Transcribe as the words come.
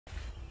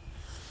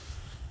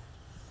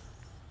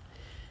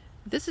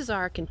This is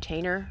our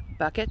container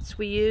buckets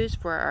we use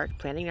for our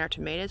planting our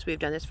tomatoes. We've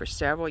done this for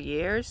several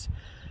years.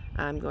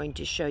 I'm going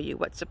to show you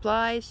what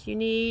supplies you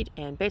need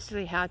and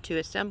basically how to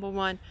assemble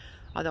one,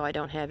 although I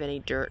don't have any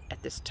dirt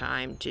at this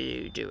time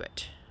to do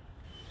it.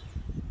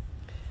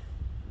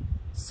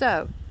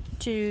 So,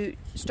 to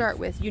start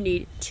with, you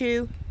need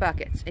 2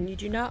 buckets, and you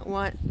do not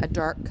want a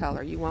dark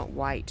color, you want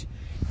white.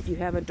 If you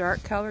have a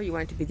dark color, you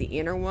want it to be the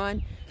inner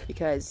one,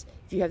 because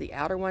if you have the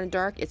outer one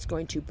dark, it's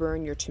going to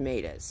burn your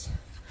tomatoes.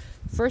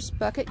 First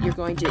bucket you're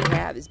going to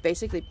have is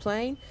basically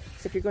plain,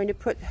 except you're going to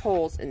put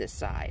holes in this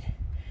side.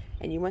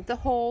 And you want the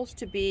holes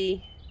to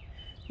be,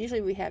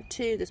 usually we have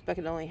 2, this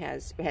bucket only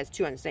has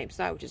 2 on the same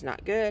side, which is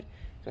not good,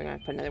 so I'm going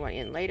to put another one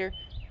in later.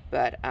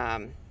 But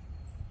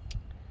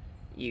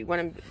you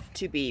want them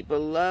to be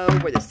below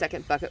where the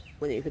second bucket,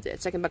 when you put the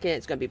second bucket in,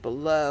 it's going to be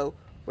below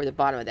where the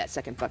bottom of that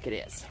second bucket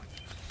is.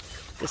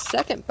 The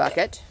second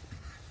bucket,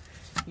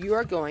 you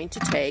are going to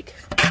take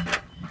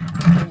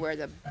where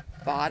the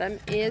bottom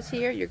is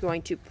here, you're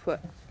going to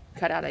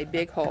cut out a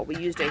big hole. We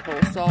used a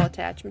hole saw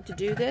attachment to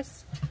do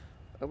this.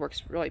 It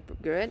works really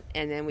good.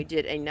 And then we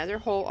did another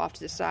hole off to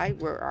the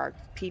side where our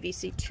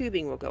PVC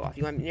tubing will go off.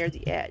 You want it near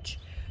the edge.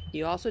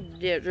 You also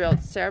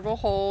drilled several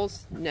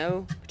holes,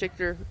 no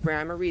particular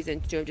rhyme or reason,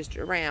 to them just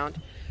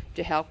around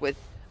to help with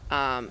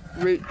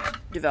root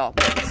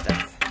development and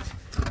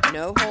stuff.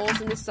 No holes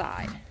in the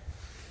side.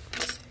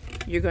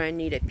 You're going to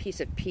need a piece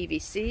of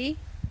PVC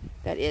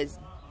that is,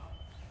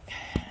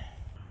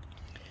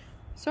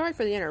 sorry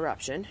for the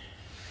interruption,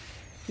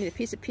 you need a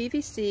piece of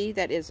PVC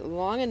that is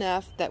long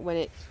enough that when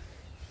it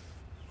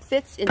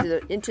fits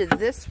into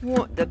this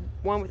one, the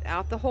one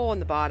without the hole in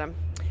the bottom,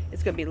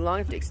 it's going to be long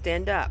enough to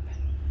extend up.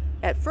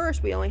 At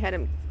first we only had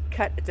them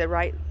cut at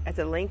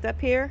the length up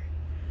here.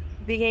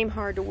 It became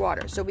hard to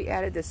water, so we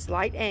added this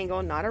slight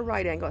angle, not a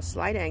right angle, a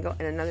slight angle,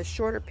 and another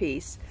shorter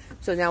piece,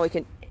 so now we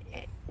can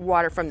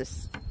water from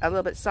this a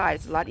little bit side.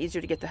 It's a lot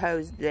easier to get the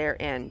hose there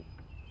and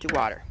to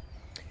water.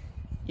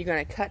 You're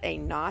going to cut a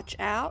notch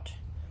out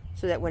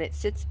so that when it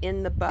sits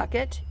in the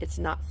bucket, it's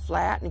not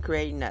flat and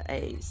creating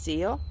a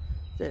seal.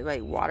 So that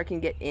way water can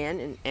get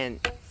in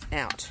and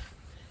out.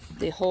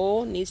 The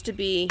hole needs to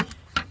be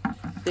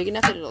big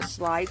enough that it'll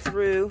slide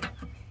through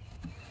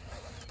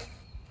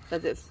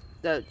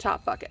the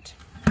top bucket.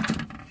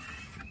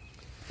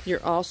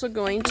 You're also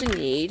going to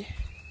need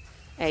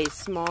a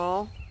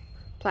small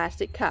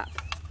plastic cup.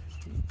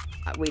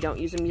 We don't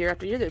use them year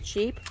after year, they're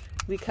cheap.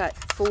 We cut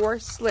 4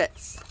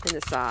 slits in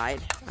the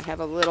side. I have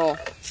a little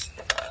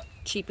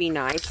cheapy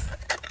knife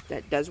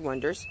that does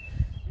wonders.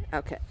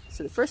 Okay,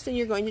 so the first thing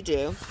you're going to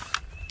do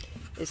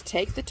is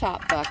take the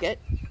top bucket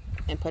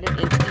and put it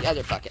into the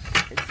other bucket.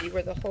 You can see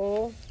where the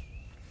hole,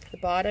 the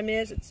bottom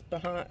is, it's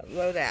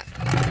below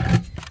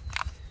that.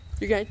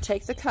 You're going to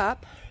take the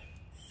cup,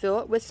 fill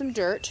it with some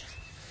dirt,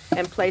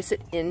 and place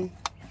it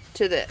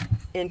into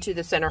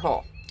the center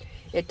hole.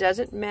 It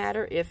doesn't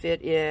matter if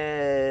it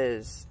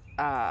is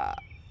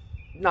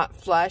not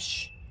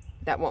flush,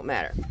 that won't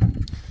matter.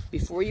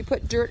 Before you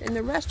put dirt in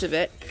the rest of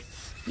it,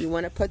 you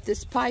want to put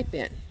this pipe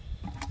in.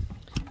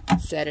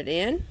 Set it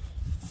in.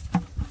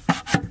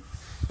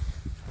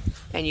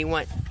 And you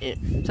want it,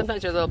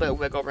 sometimes there's a little bit of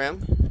wiggle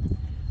room,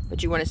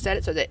 but you want to set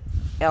it so that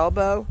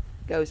elbow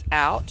goes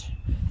out.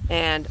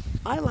 And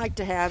I like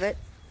to have it,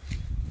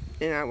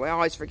 and I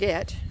always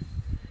forget,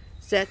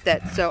 set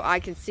that so I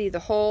can see the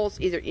holes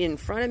either in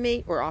front of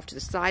me or off to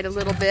the side a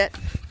little bit.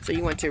 So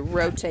you want to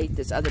rotate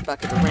this other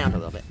bucket around a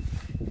little bit.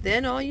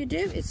 Then all you do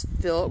is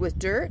fill it with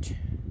dirt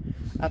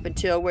up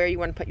until where you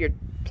want to put your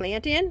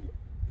plant in.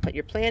 Put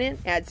your plant in,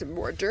 add some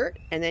more dirt,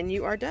 and then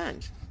you are done.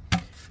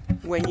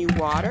 When you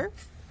water,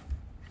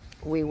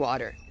 we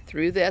water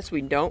through this.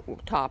 We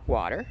don't top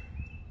water.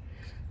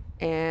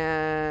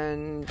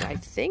 And I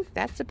think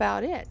that's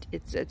about it.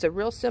 It's a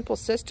real simple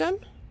system.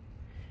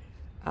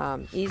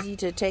 Easy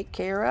to take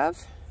care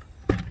of.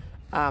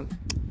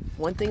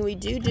 One thing we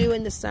do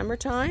in the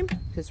summertime,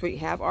 because we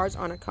have ours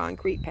on a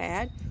concrete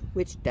pad,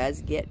 which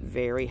does get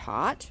very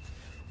hot,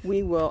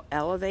 we will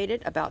elevate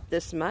it about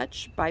this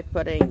much by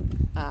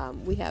putting,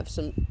 we have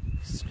some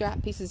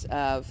scrap pieces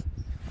of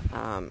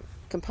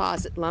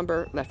composite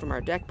lumber left from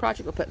our deck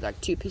project. We'll put like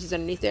 2 pieces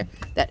underneath there.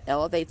 That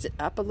elevates it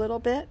up a little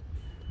bit,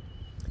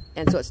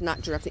 and so it's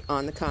not directly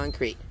on the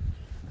concrete.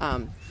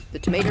 The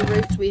tomato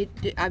roots,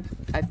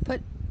 I've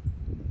put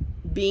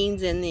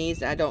beans in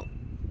these. I don't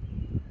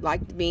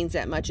like the beans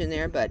that much in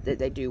there, but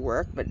they do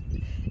work. But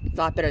it's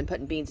a lot better than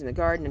putting beans in the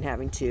garden and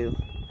having to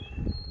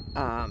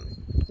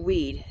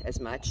weed as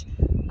much.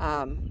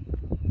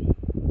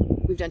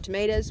 We've done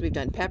tomatoes, we've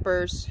done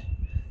peppers,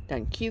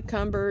 done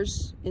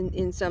cucumbers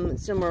in some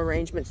similar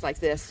arrangements like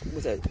this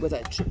with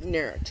a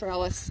near a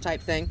trellis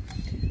type thing.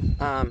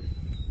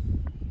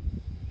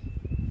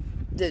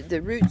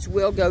 The roots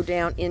will go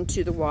down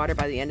into the water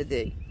by the end of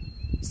the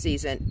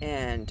season,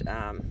 and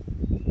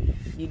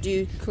you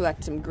do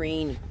collect some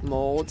green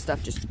mold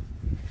stuff just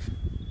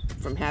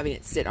from having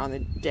it sit on the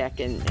deck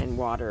and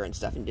water and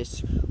stuff, and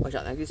just wash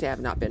out. Like I say, I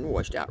have not been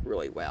washed out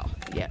really well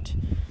yet.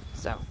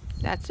 So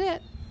that's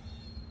it.